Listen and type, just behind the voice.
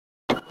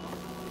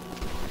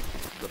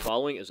The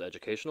following is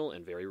educational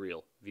and very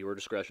real. Viewer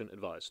discretion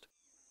advised.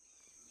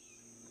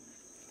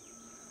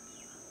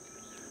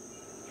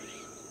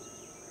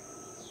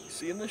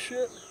 Seeing this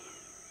shit?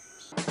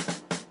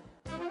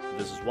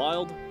 This is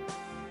Wild,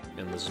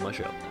 and this is my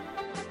show.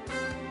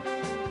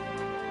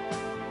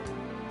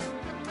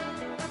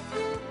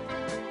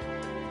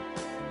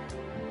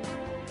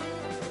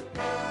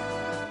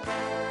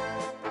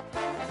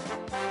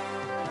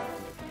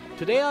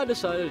 Today I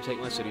decided to take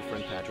my city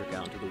friend Patrick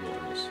out into the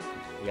wilderness.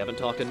 We haven't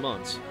talked in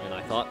months, and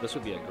I thought this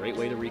would be a great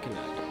way to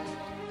reconnect.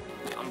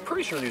 I'm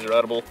pretty sure these are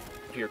edible.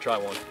 Here, try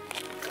one.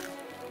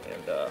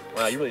 And,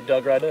 wow, you really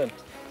dug right in.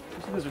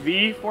 See this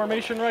V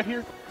formation right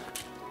here?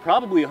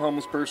 Probably a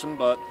homeless person,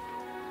 but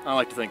I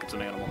like to think it's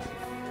an animal.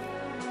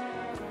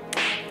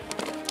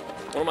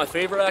 One of my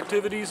favorite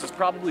activities is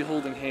probably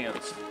holding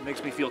hands. It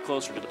makes me feel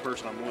closer to the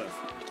person I'm with.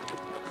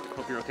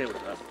 Hope you're okay with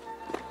that.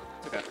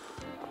 Okay.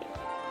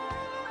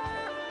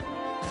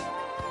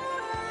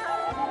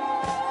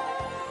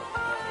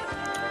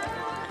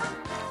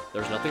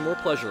 There's nothing more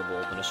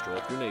pleasurable than a stroll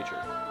through nature.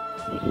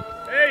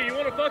 Hey, you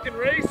want a fucking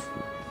race?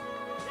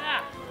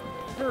 Yeah.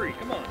 Hurry,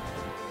 come on.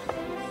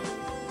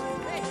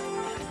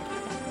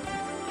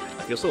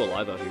 I feel so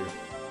alive out here.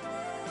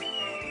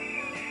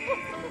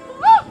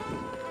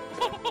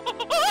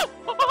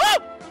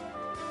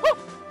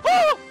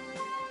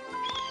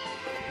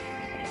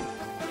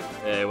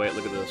 Hey, wait,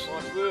 look at this.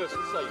 Watch this. This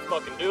is how you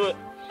fucking do it.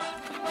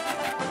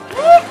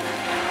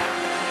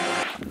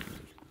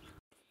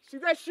 See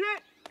that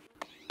shit?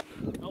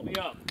 Help me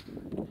up.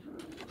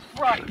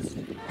 Christ.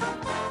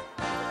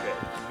 Okay,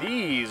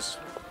 these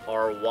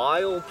are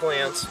wild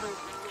plants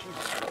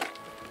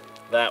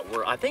that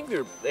were, I think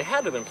they had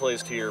to have been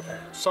placed here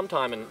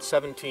sometime in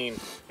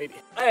 1780.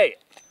 Hey,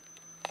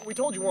 we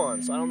told you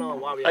once. I don't know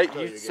why we have to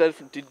tell you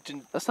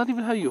again. That's not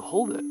even how you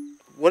hold it.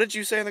 What did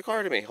you say in the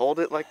car to me? Hold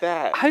it like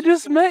that. I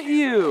just met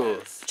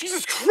you.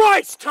 Jesus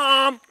Christ,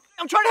 Tom!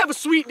 I'm trying to have a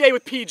sweet day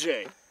with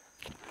PJ.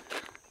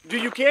 Do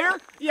you care?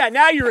 Yeah,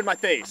 now you're in my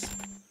face.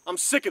 I'm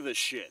sick of this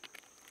shit.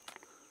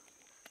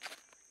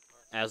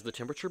 As the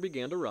temperature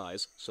began to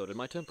rise, so did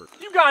my temper.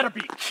 You gotta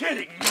be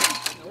kidding me!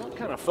 Now, what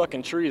kind of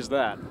fucking tree is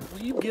that?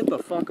 Will you get the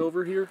fuck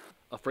over here?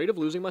 Afraid of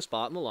losing my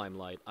spot in the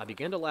limelight, I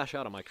began to lash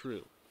out at my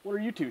crew. What are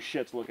you two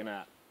shits looking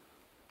at?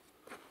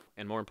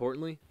 And more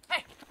importantly,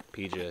 hey,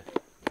 PJ.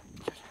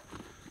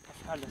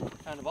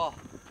 Found a ball.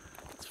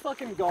 It's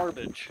fucking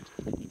garbage.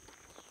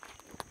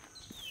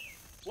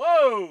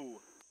 Whoa!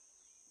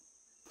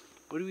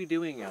 What are we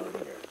doing out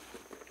here?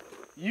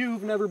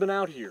 You've never been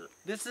out here.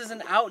 This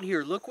isn't out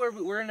here. Look where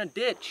we're in a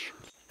ditch.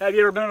 Have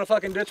you ever been in a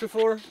fucking ditch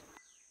before?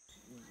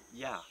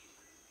 Yeah.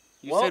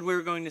 You Well, said we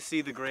were going to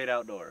see the great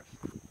outdoors.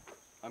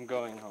 I'm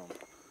going home.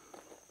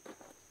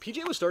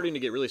 PJ was starting to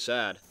get really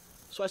sad,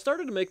 so I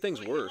started to make things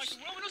worse.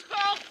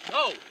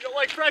 No. You don't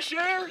like fresh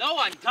air? No,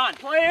 I'm done.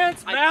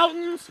 Plants,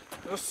 mountains,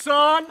 the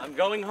sun? I'm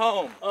going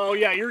home. Oh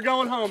yeah, you're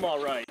going home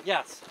all right.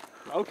 Yes.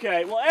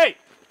 Okay, well hey,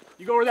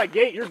 you go over that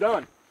gate, you're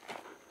done.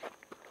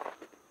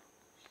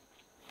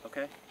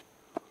 Okay.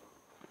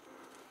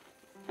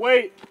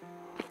 Wait.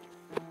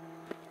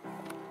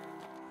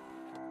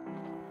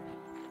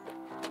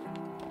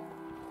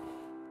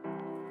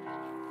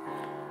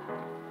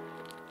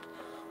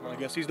 Well, I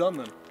guess he's done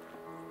then.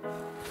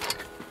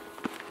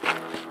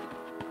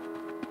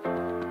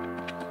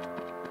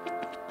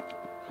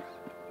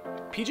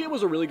 PJ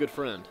was a really good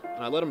friend,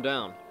 and I let him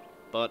down.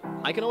 But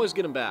I can always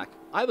get him back.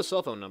 I have a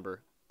cell phone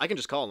number. I can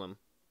just call him.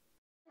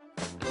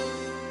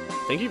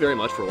 Thank you very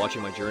much for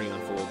watching my journey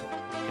unfold.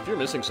 If you're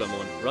missing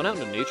someone, run out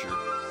into nature.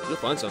 You'll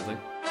find something.